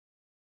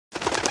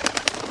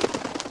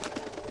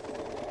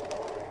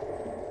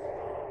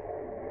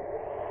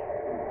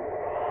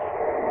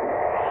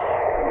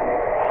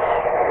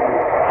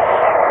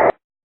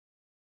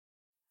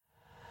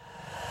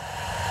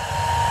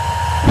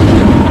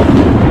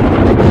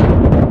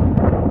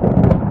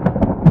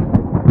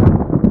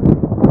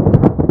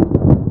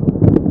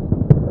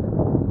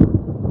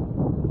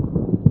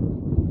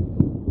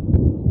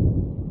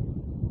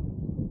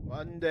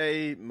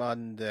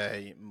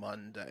Monday.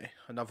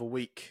 Another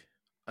week,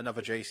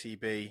 another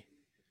JCB,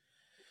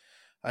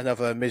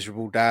 another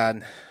miserable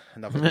Dan,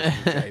 another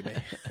miserable Jamie.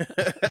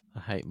 I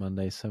hate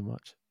Mondays so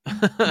much.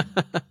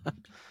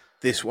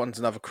 This one's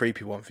another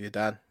creepy one for you,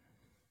 Dan.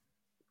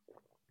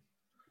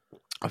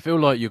 I feel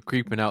like you're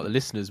creeping out the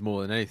listeners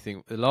more than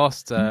anything. The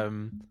last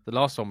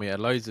one we had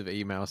loads of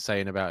emails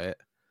saying about it.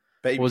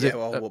 Baby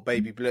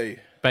Blue?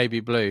 Baby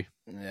Blue.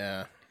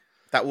 Yeah,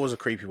 that was a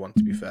creepy one,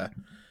 to be fair.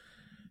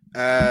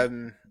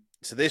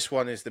 So this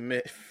one is the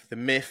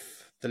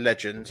myth, the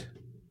legend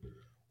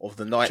of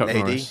the Night Chuck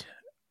Lady. Norris.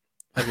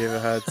 Have you ever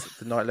heard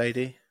the Night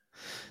Lady?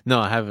 No,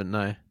 I haven't.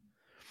 No,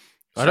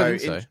 I don't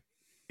think so.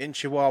 In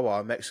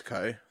Chihuahua,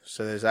 Mexico,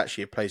 so there's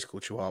actually a place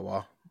called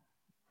Chihuahua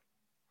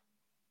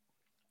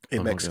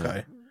in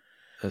Mexico.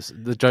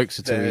 The jokes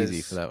are too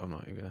easy for that one. I'm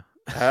not even gonna.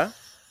 Huh?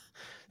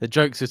 The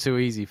jokes are too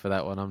easy for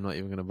that one. I'm not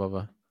even going to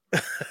bother.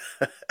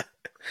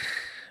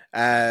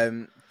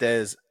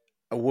 There's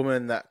a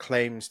woman that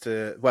claims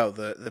to. Well,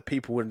 the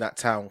people in that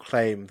town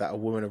claim that a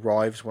woman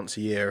arrives once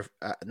a year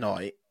at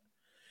night.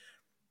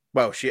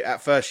 Well,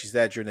 at first she's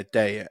there during the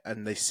day,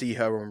 and they see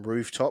her on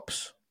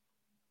rooftops,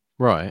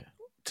 right,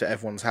 to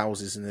everyone's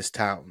houses in this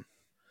town.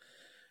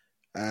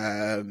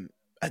 And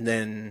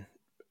then,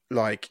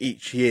 like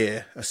each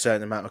year, a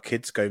certain amount of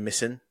kids go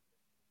missing,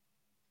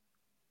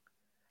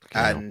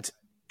 and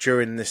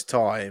during this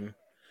time,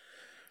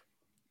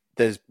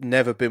 there's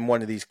never been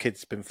one of these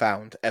kids been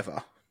found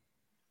ever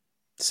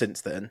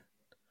since then,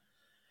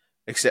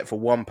 except for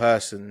one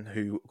person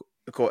who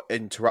got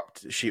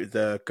interrupted.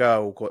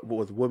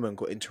 The woman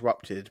got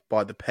interrupted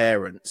by the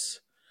parents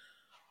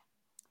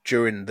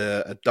during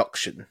the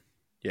abduction,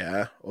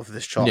 of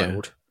this child.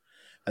 Yeah.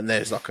 And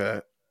there's like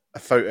a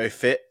photo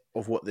fit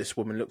of what this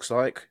woman looks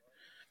like,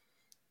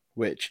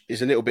 which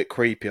is a little bit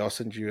creepy. I'll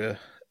send you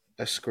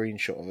a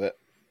screenshot of it.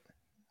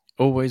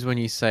 Always when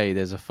you say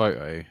there's a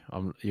photo,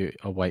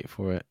 I'll wait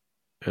for it.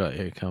 Like,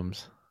 here it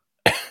comes.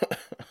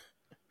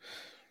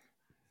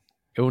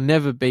 It will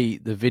never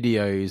beat the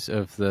videos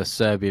of the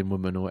Serbian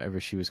woman or whatever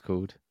she was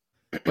called.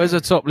 Where's her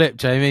top lip,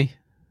 Jamie?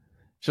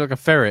 She's like a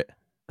ferret.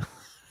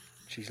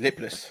 She's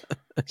lipless.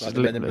 Like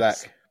the Men in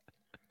Black.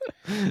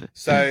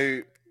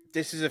 So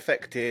this has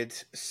affected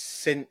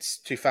since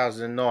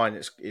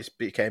 2009. It's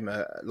became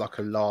a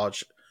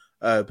large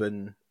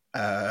urban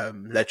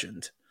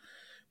legend.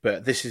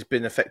 But this has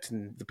been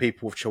affecting the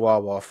people of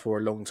Chihuahua for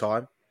a long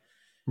time.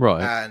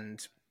 Right.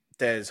 And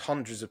there's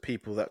hundreds of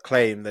people that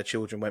claim their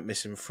children went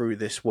missing through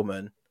this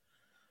woman,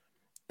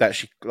 that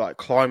she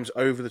climbs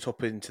over the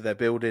top into their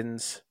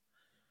buildings.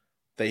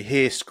 They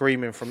hear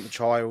screaming from the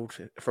child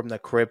from their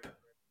crib.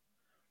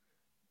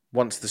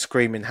 Once the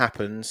screaming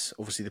happens,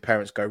 obviously the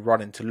parents go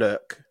running to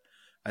look,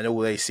 and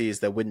all they see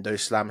is their window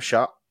slam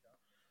shut.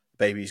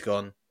 Baby's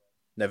gone,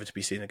 never to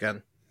be seen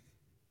again.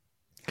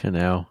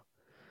 Canal.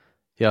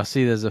 Yeah, I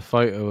see there's a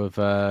photo of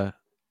a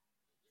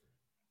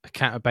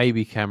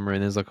baby camera,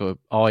 and there's like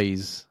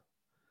eyes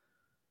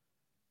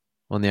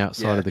on the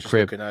outside of the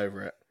crib. Looking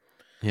over it.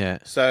 Yeah.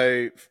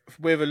 So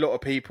with a lot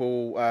of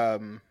people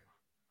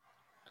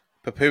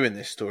poo-pooing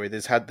this story,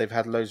 they've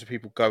had loads of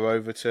people go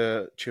over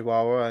to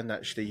Chihuahua and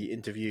actually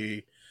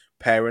interview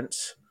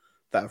parents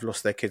that have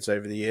lost their kids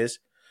over the years.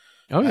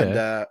 Oh,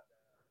 yeah.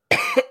 And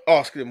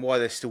asking them why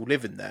they're still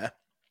living there,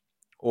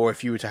 or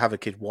if you were to have a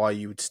kid, why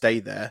you would stay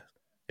there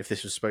if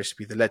this was supposed to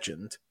be the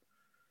legend.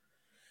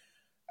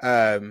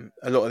 A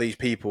lot of these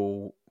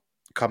people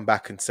come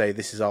back and say,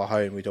 this is our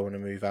home, we don't want to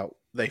move out.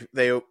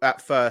 They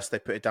at first they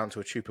put it down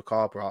to a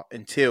chupacabra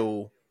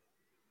until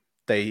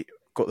they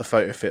got the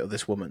photo fit of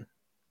this woman.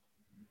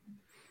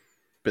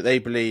 But they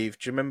believe,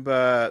 do you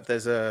remember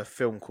there's a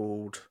film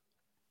called,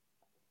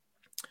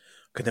 I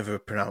can never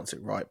pronounce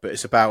it right, but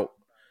it's about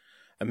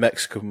a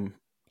Mexican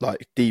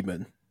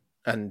demon,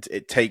 and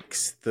it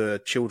takes the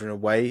children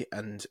away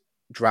and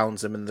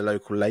drowns them in the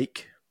local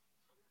lake.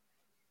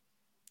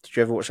 Did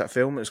you ever watch that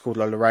film? It's called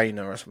La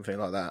Llorona or something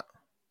like that.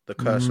 The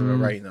Curse of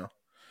Lorena.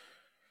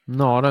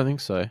 No, I don't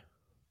think so.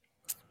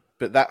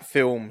 But that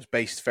film's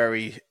based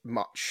very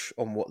much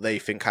on what they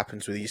think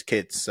happens with these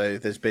kids. So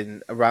there's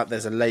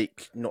a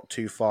lake not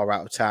too far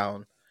out of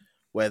town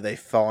where they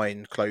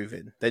find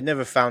clothing. They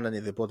never found any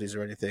of the bodies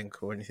or anything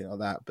like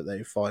that, but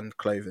they find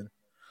clothing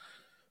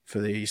for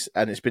these.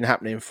 And it's been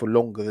happening for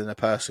longer than a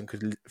person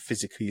could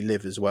physically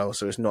live as well.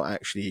 So it's not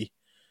actually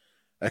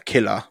a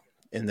killer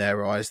in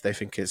their eyes. They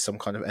think it's some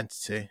kind of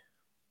entity.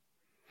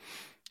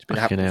 It's been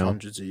happening for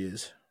hundreds of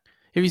years.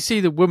 If you see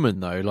the woman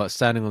though,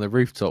 standing on the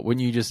rooftop,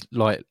 wouldn't you just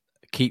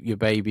keep your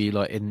baby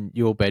in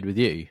your bed with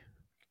you?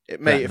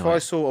 Mate, if I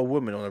saw a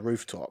woman on a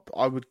rooftop,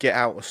 I would get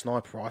out a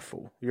sniper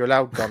rifle. You're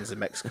allowed guns in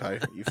Mexico.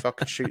 You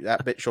fucking shoot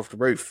that bitch off the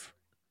roof.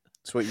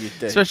 That's what you'd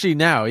do. Especially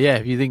now, yeah.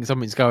 If you think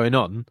something's going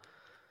on,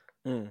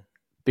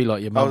 be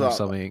like your mum or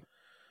something.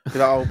 Be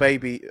like,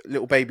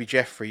 little baby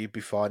Jeffrey, you'd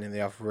be fine in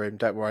the other room.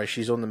 Don't worry,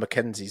 she's on the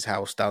Mackenzie's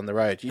house down the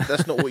road.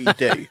 That's not what you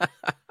do.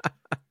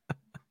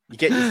 You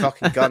get your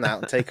fucking gun out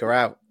and take her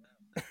out.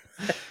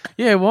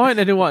 Yeah, why aren't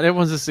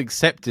everyone's just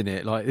accepting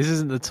it? Like, this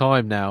isn't the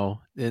time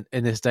now in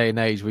this day and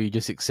age where you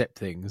just accept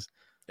things.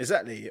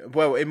 Exactly.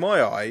 Well, in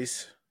my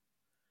eyes,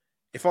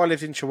 if I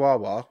lived in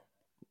Chihuahua,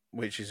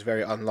 which is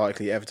very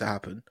unlikely ever to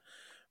happen,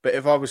 but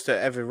if I was to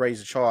ever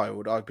raise a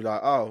child, I'd be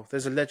like, oh,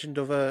 there's a legend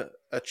of a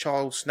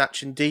child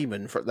snatching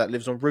demon that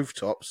lives on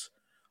rooftops.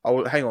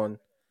 Oh, hang on,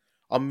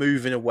 I'm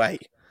moving away.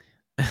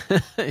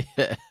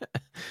 Yeah.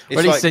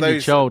 It's like send your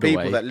those child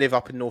people away. that live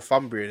up in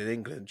Northumbrian in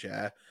England,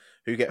 yeah,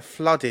 who get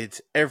flooded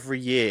every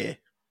year.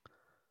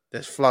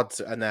 There's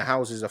floods and their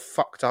houses are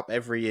fucked up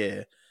every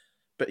year,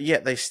 but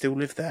yet they still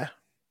live there.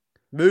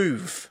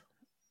 Move.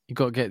 You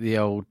got to get the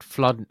old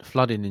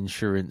flooding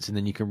insurance, and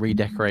then you can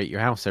redecorate your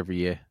house every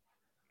year.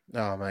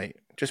 Oh, mate,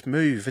 just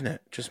move, innit?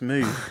 Just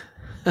move.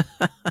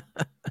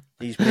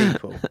 These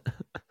people.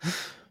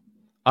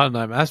 I don't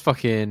know, man. That's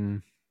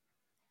fucking.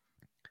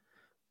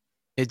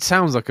 It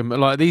sounds like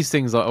like these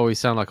things like always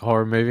sound like a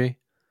horror movie.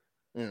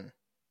 Mm.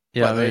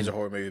 Yeah, Well, there is a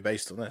horror movie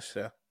based on this,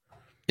 yeah.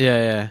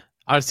 Yeah.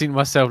 I was thinking to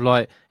myself,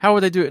 like, how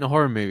would they do it in a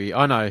horror movie?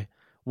 I know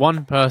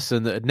one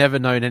person that had never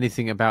known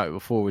anything about it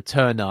before would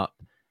turn up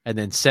and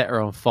then set her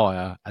on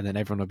fire, and then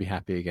everyone would be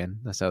happy again.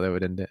 That's how they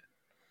would end it.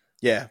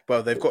 Yeah,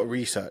 well, they've got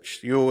research.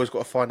 You always got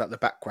to find out the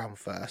background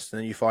first, and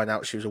then you find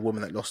out she was a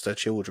woman that lost her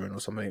children or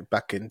something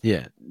back in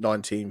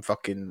 19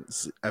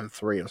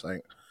 3 or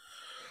something.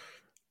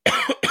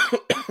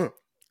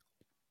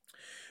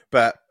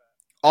 But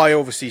I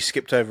obviously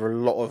skipped over a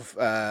lot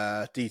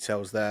of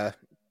details there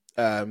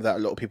that a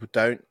lot of people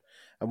don't.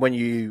 And when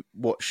you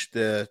watch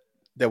there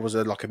was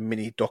a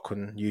mini doc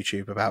on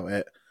YouTube about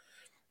it.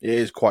 It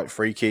is quite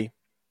freaky.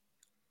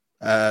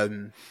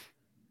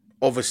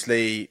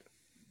 Obviously,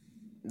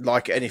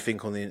 like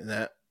anything on the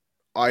internet,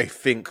 I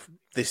think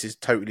this is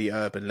totally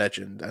urban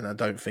legend, and I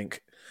don't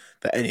think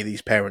that any of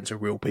these parents are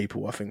real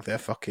people. I think they're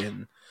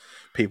fucking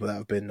people that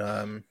have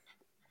been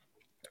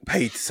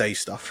paid to say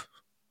stuff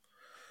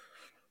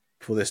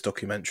for this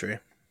documentary.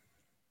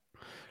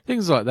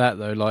 Things like that,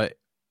 though, like,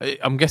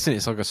 I'm guessing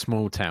it's like a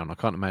small town. I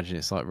can't imagine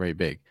it's like very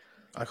big.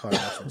 I can't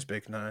imagine it's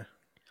big, no.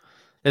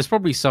 There's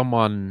probably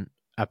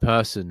a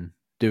person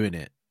doing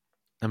it,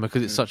 and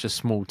because it's such a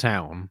small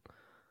town,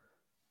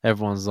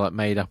 everyone's like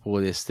made up all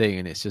this thing,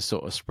 and it's just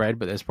sort of spread.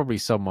 But there's probably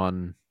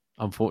someone,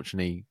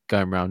 unfortunately,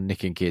 going around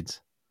nicking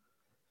kids.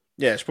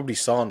 Yeah, it's probably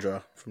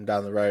Sandra from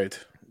down the road.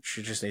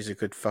 She just needs a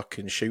good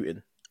fucking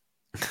shooting.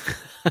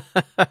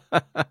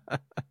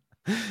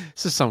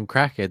 It's just some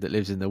crackhead that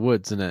lives in the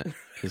woods, isn't it?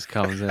 Just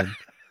comes in.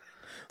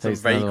 Some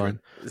vagrant.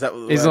 Is that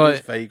what He's the word like,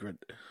 is?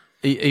 Vagrant?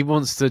 He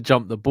wants to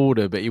jump the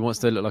border, but he wants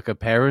to look like a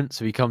parent,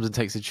 so he comes and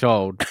takes a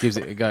child, gives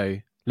it a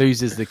go,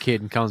 loses the kid,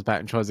 and comes back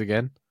and tries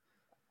again.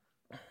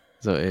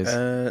 So it is.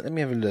 Let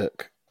me have a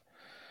look.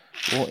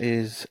 What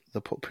is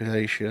the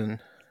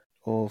population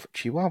of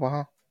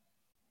Chihuahua?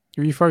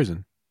 Are you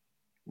frozen?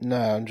 No,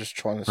 I'm just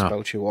trying to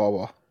spell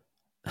Chihuahua.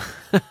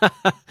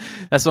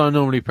 That's why I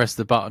normally press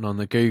the button on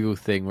the Google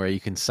thing where you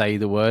can say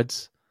the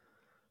words.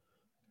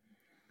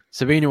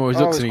 Sabina always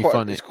looks at me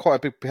funny. It's quite a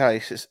big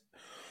place. It's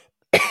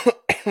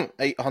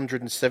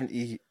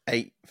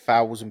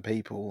 878,000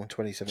 people in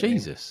 2017.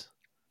 Jesus.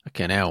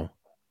 Okay, now.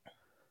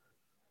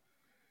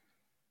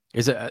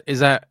 Is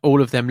that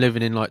all of them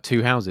living in like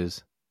two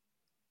houses?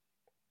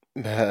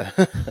 It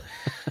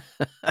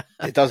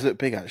does look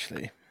big,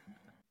 actually.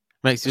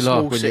 Makes you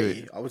laugh when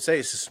city. I would say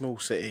it's a small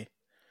city.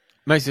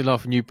 Makes you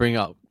laugh when you bring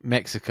up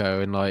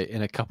Mexico, and like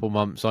in a couple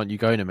months, aren't you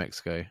going to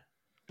Mexico?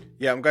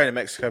 Yeah, I'm going to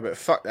Mexico, but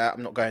fuck that,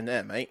 I'm not going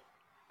there, mate.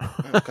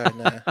 I'm not going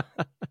there.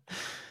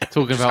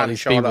 Talking about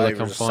these people that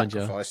come find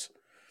you.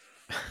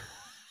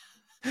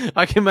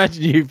 I can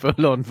imagine you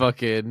full on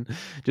fucking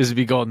just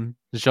be gone.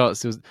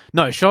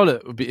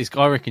 Charlotte would be.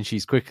 I reckon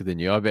she's quicker than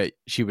you. I bet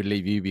she would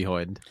leave you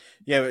behind.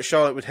 Yeah, but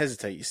Charlotte would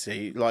hesitate. You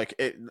see, like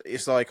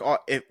it's like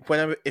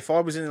if I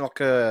was in like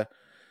a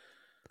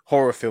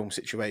horror film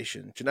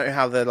situation, do you know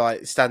how they're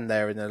like stand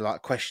there and they're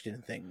like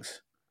questioning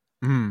things?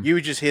 You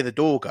would just hear the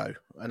door go,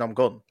 and I'm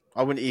gone.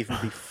 I wouldn't even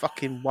be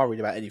fucking worried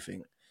about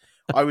anything.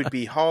 I would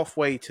be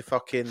halfway to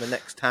fucking the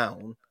next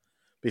town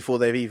before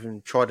they've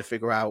even tried to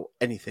figure out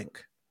anything.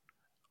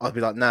 I'd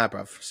be like, nah,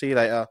 bruv, see you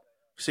later.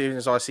 As soon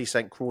as I see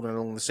something crawling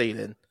along the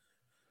ceiling.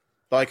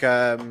 Like,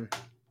 what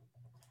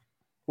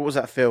was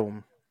that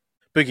film?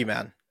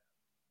 Boogeyman,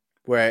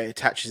 where it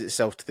attaches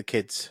itself to the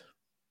kids.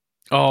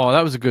 Oh,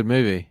 that was a good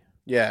movie.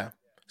 Yeah.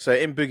 So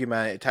in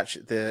Boogeyman,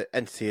 the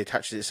entity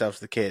attaches itself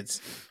to the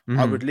kids.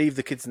 I would leave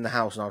the kids in the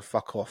house and I'd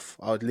fuck off.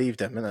 I would leave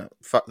them, innit?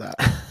 Fuck that.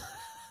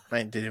 I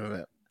ain't dealing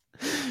with it.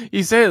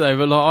 You say it though,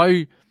 but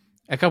like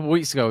a couple of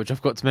weeks ago, which I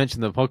forgot to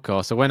mention in the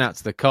podcast, I went out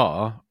to the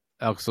car.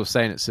 I was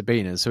staying at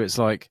Sabina's, so it's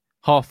like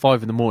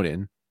 5:30 in the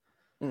morning,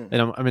 and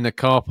I'm in a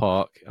car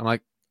park, and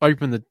I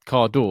open the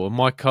car door. And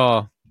my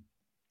car,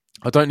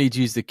 I don't need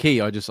to use the key.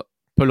 I just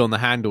pull on the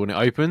handle and it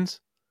opens.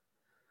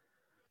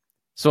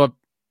 So I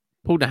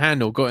pulled the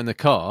handle, got in the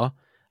car,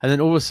 and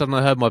then all of a sudden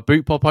I heard my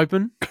boot pop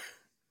open.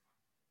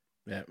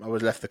 Yeah, I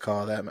would have left the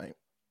car there, mate.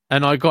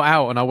 And I got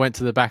out and I went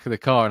to the back of the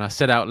car and I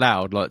said out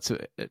loud, like,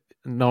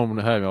 no one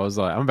would have heard me. I was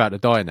like, I'm about to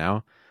die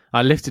now.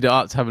 I lifted it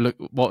up to have a look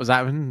at what was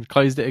happening and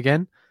closed it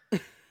again.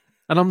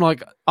 And I'm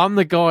like, I'm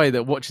the guy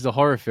that watches a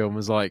horror film and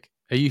was like,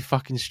 are you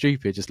fucking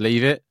stupid? Just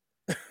leave it.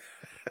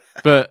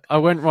 But I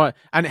went right.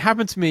 And it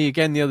happened to me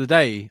again the other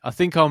day. I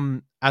think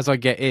as I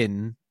get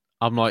in,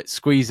 I'm like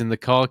squeezing the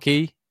car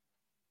key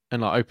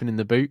and like opening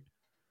the boot.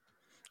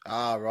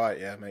 Ah, right.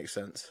 Yeah, makes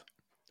sense.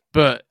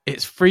 But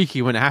it's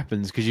freaky when it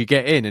happens because you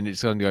get in and it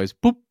suddenly goes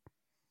boop.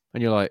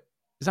 And you're like,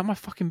 is that my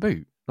fucking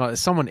boot? Like there's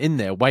someone in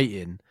there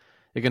waiting.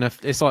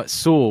 It's like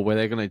Saw where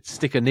they're going to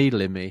stick a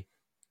needle in me.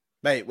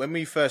 Mate, when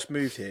we first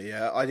moved here,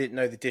 yeah, I didn't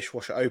know the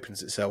dishwasher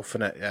opens itself,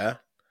 innit, yeah?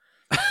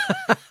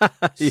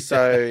 Yeah.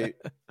 So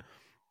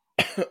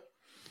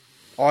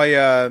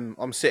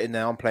I'm sitting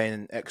there, I'm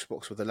playing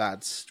Xbox with the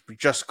lads. I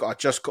just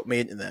got my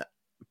internet,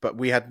 but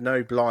we had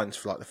no blinds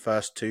for like the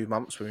first 2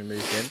 months when we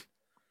moved in.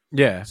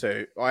 Yeah.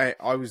 So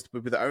we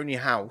were the only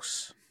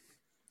house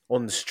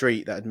on the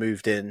street that had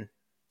moved in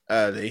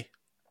early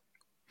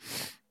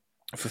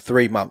for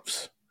 3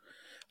 months.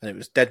 And it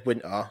was dead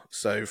winter,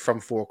 so from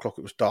 4 o'clock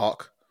it was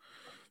dark.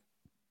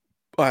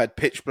 I had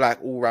pitch black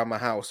all around my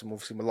house, and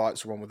obviously my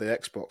lights were on with the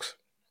Xbox.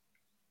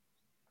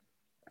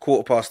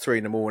 3:15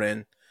 in the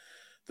morning,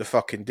 the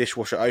fucking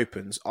dishwasher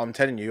opens. I'm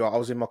telling you, I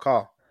was in my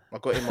car. I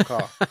got in my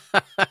car.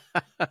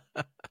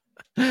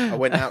 I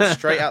went out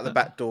straight out the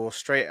back door,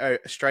 straight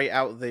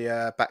out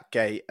the back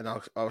gate, and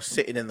I was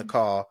sitting in the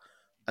car.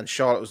 And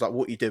Charlotte was like,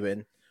 "What are you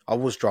doing?" I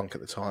was drunk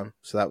at the time,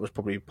 so that was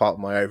probably part of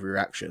my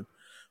overreaction.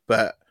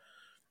 But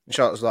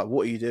Charlotte was like,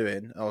 "What are you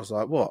doing?" I was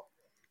like, "What?"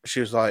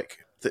 She was like,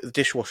 "The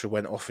dishwasher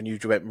went off and you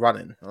went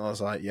running." And I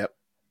was like, "Yep."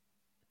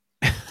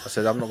 I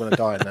said, "I'm not going to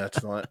die in there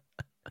tonight."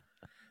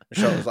 And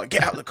Charlotte was like,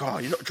 "Get out of the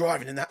car! You're not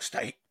driving in that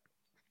state."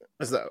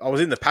 I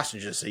was in the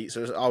passenger seat,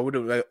 so I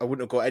wouldn't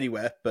have got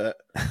anywhere. But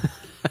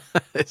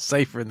it's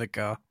safer in the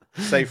car.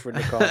 Safer in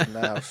the car than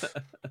the house.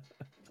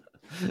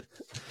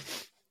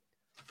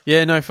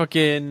 Yeah, no,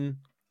 fucking.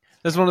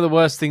 That's one of the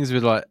worst things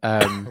with like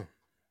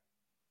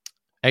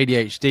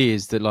ADHD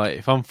is that like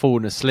if I'm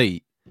falling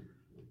asleep,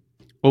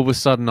 all of a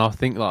sudden I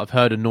think like I've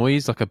heard a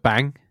noise, like a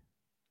bang.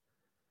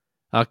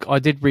 I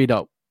did read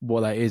up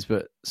what that is,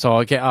 but so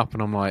I get up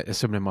and I'm like, there's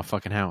someone in my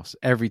fucking house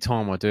every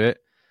time I do it,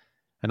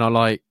 and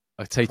I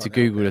take to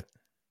Google to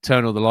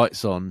turn all the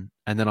lights on,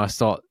 and then I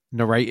start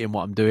narrating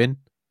what I'm doing,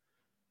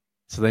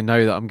 so they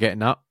know that I'm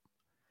getting up.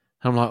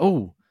 And I'm like,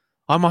 oh,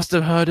 I must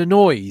have heard a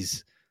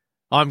noise.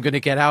 I'm going to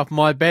get out of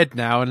my bed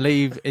now and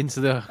leave into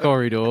the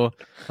corridor,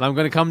 and I'm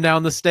going to come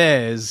down the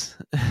stairs.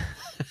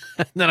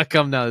 And then I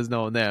come down, there's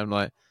no one there. I'm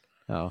like,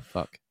 oh,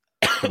 fuck.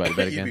 Go back to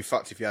bed again. You'd be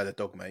fucked if you had a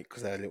dog, mate,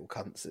 because they're little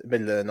cunts. In the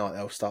middle of the night,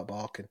 they'll start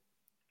barking.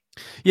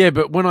 Yeah,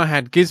 but when I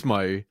had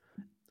Gizmo,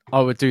 I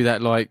would do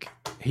that, like,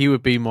 he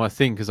would be my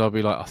thing, because I'd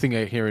be like, I think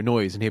I hear a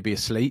noise, and he'd be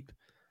asleep.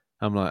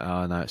 I'm like,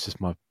 oh, no, it's just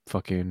my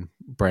fucking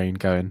brain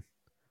going,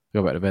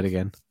 go back to bed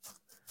again.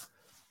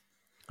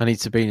 I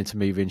need Sabina to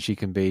move in. She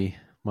can be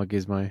my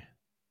Gizmo.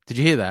 Did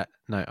you hear that?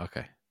 No?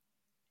 Okay.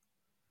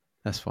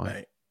 That's fine.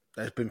 Mate,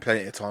 there's been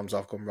plenty of times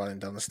I've gone running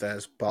down the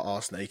stairs butt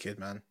arse naked,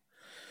 man.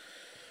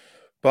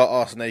 Butt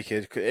arse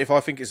naked. If I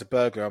think it's a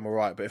burglar, I'm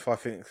alright. But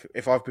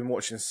if I've been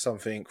watching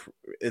something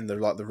in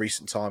the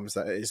recent times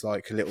that is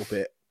like a little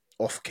bit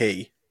off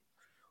key,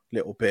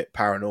 little bit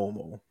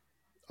paranormal,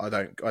 I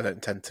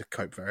don't tend to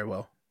cope very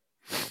well.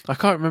 I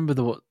can't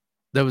remember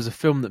there was a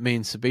film that me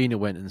and Sabina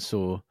went and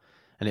saw,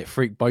 and it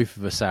freaked both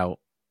of us out.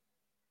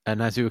 And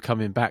as we were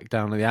coming back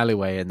down the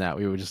alleyway and that,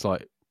 we were just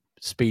like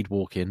speed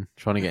walking,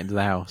 trying to get into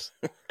the house.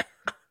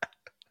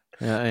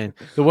 Yeah, I mean,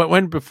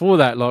 when before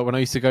that, like when I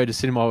used to go to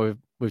cinema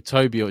with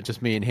Toby or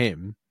just me and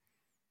him,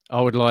 I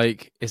would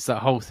like, it's that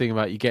whole thing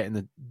about you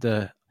getting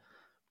the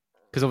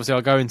because obviously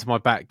I go into my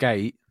back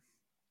gate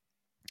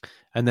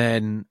and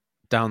then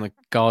down the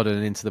garden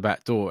and into the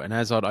back door. And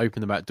as I'd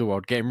open the back door,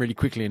 I'd get in really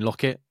quickly and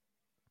lock it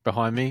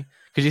behind me.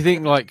 Because you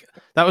think like,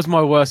 that was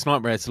my worst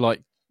nightmare, to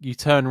like, you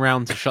turn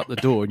around to shut the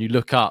door and you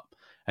look up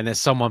and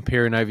there's someone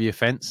peering over your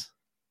fence.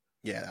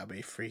 Yeah, that'd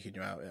be freaking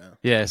you out, yeah.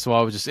 Yeah, so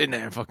I was just in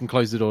there and fucking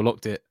closed the door,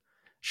 locked it,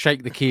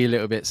 shake the key a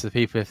little bit so the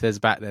people, if there's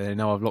back there, they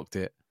know I've locked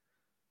it.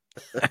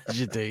 As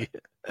you do.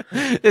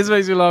 This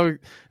makes me laugh.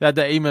 They had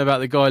that email about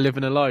the guy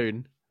living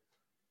alone.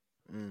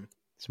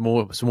 Some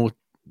more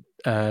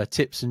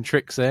tips and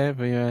tricks there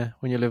when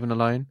you're living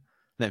alone.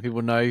 Let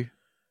people know.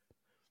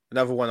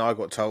 Another one I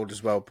got told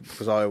as well,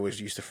 because I always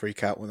used to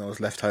freak out when I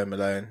was left home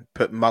alone.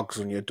 Put mugs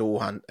on your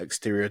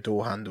exterior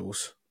door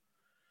handles.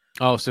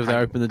 Oh, so if they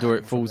open the door,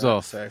 it falls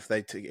off. So if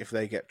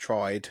they get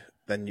tried,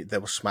 then they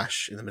will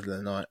smash in the middle of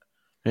the night.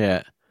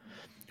 Yeah.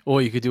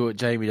 Or you could do what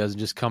Jamie does and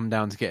just come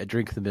down to get a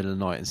drink in the middle of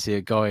the night and see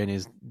a guy in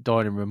his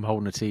dining room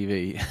holding a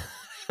TV.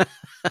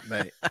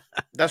 Mate,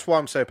 that's why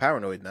I'm so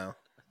paranoid now.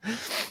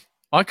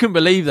 I couldn't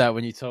believe that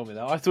when you told me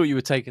that. I thought you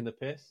were taking the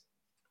piss.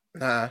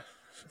 Nah,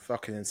 it's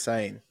fucking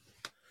insane.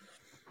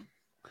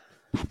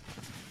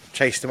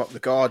 Chased him up the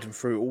garden,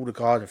 threw all the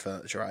garden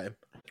furniture at him,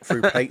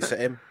 threw plates at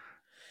him.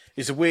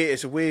 It's a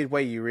weird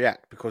way you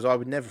react, because I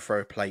would never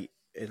throw a plate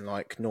in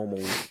like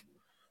normal.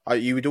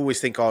 You would always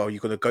think, oh, you're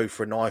going to go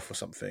for a knife or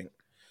something.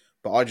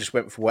 but I just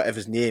went for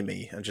whatever's near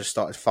me and just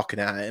started fucking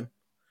at him.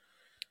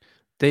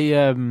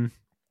 The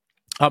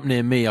up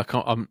near me,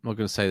 I'm not going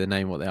to say the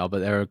name what they are, but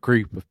they're a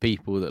group of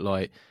people that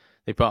like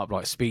they put up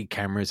like speed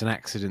cameras and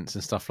accidents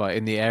and stuff like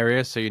in the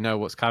area, so you know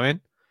what's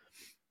coming.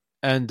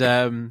 And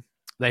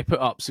they put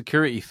up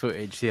security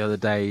footage the other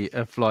day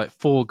of like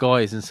 4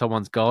 guys in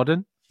someone's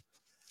garden.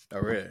 Oh,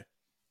 really?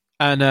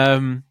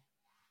 And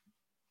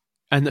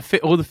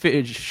all the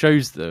footage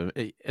shows them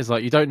is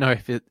like you don't know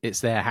if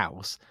it's their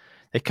house.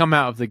 They come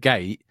out of the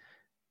gate,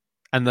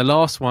 and the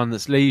last one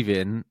that's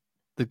leaving,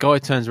 the guy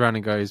turns around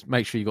and goes,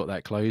 "Make sure you got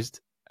that closed,"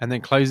 and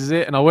then closes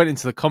it. And I went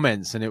into the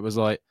comments, and it was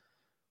like,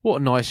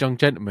 "What a nice young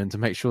gentleman to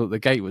make sure that the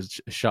gate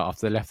was shut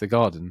after they left the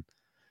garden."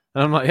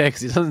 And I'm like, "Yeah,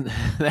 because it doesn't.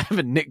 They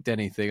haven't nicked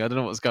anything. I don't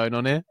know what's going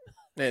on here."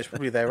 Yeah, it's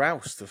probably their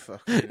house. The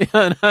fuck.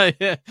 Yeah, no,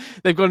 yeah,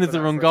 they've gone into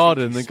the wrong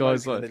garden. The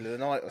guy's like, in the middle of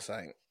the night or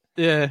something.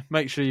 "Yeah,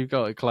 make sure you've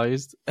got it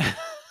closed."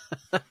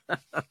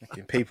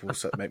 People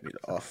make me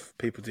laugh.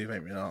 People do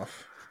make me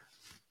laugh.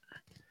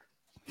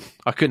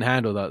 I couldn't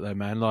handle that though,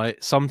 man. Like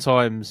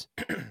sometimes,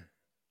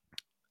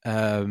 because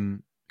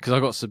I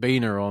got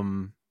Sabina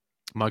on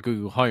my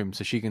Google Home,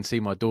 so she can see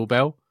my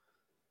doorbell,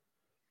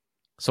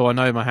 so I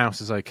know my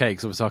house is okay.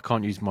 Because obviously I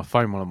can't use my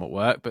phone while I'm at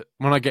work. But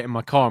when I get in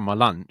my car on my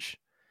lunch,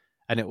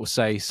 and it will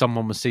say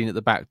someone was seen at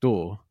the back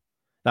door,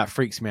 that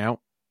freaks me out.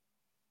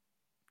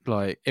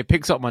 Like it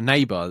picks up my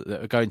neighbour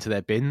that are going to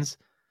their bins,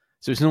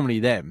 so it's normally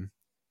them.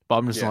 But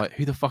I'm just like,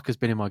 who the fuck has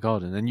been in my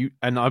garden?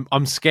 And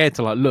I'm scared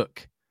to like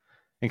look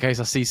in case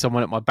I see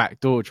someone at my back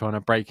door trying to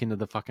break into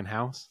the fucking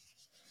house.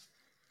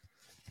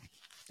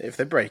 If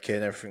they break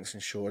in, everything's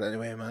insured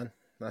anyway, man.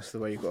 That's the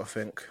way you've got to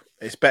think.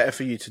 It's better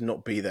for you to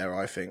not be there,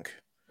 I think.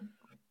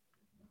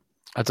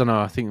 I don't know.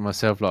 I think to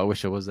myself, like, I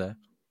wish I was there.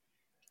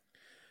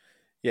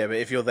 Yeah, but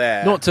if you're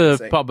there... Not to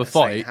put up a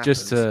fight,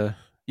 just to...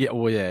 Yeah,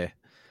 well, yeah.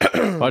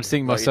 But I just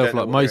think myself,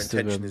 like, most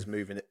of them... is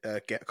moving,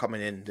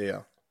 coming in, do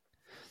you?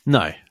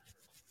 No.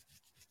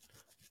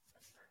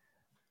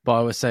 But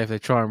I would say if they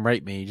try and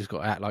rape me, you just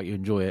got to act like you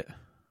enjoy it.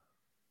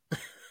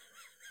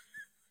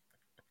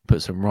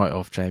 Put some right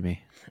off,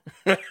 Jamie.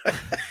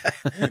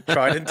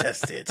 Tried and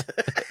tested.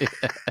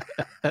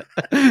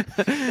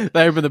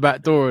 They open the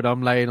back door and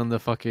I'm laying on the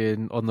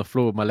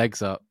floor with my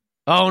legs up.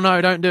 Oh no,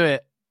 don't do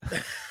it.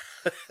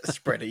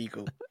 Spread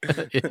eagle.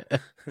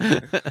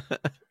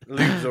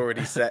 Lube's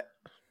already set.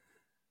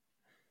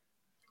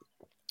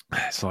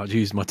 So I'd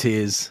use my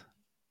tears.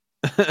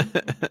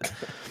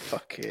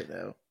 Fucking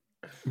hell.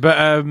 But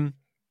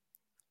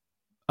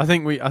I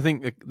think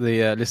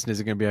the listeners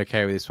are going to be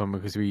okay with this one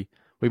because we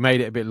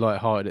made it a bit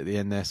light-hearted at the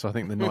end there, so I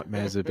think the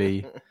nightmares will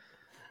be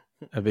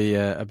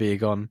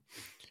gone.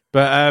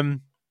 But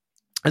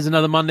as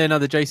another Monday,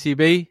 another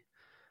JCB.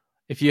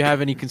 If you have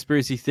any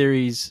conspiracy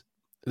theories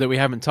that we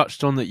haven't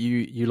touched on that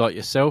you like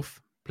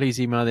yourself, please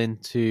email in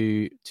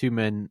to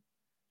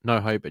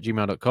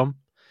twomennnohope@gmail.com.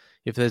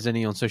 If there's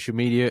any on social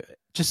media,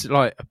 just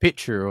like a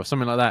picture or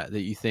something like that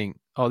you think,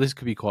 oh, this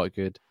could be quite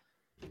good,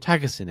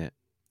 tag us in it.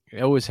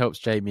 It always helps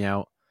Jamie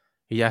out.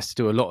 He has to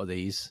do a lot of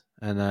these,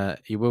 and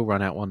he will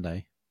run out one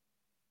day.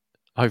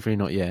 Hopefully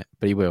not yet,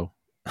 but he will.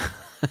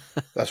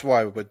 That's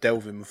why we're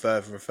delving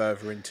further and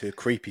further into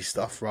creepy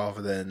stuff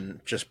rather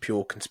than just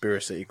pure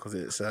conspiracy, because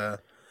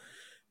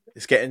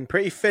it's getting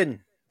pretty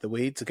thin. The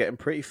weeds are getting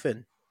pretty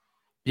thin.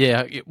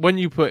 Yeah, when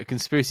you put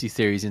conspiracy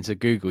theories into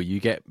Google, you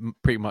get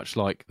pretty much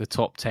like the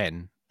top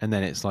 10, and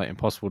then it's like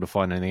impossible to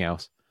find anything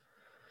else.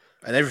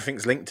 And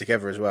everything's linked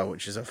together as well,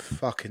 which is a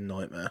fucking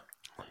nightmare.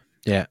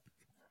 Yeah.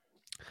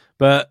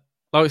 But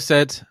like I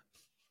said,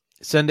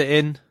 send it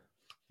in,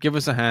 give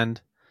us a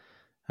hand,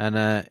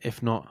 and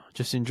if not,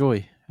 just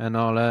enjoy. And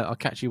I'll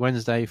catch you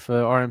Wednesday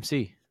for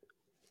RMC.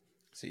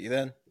 See you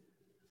then.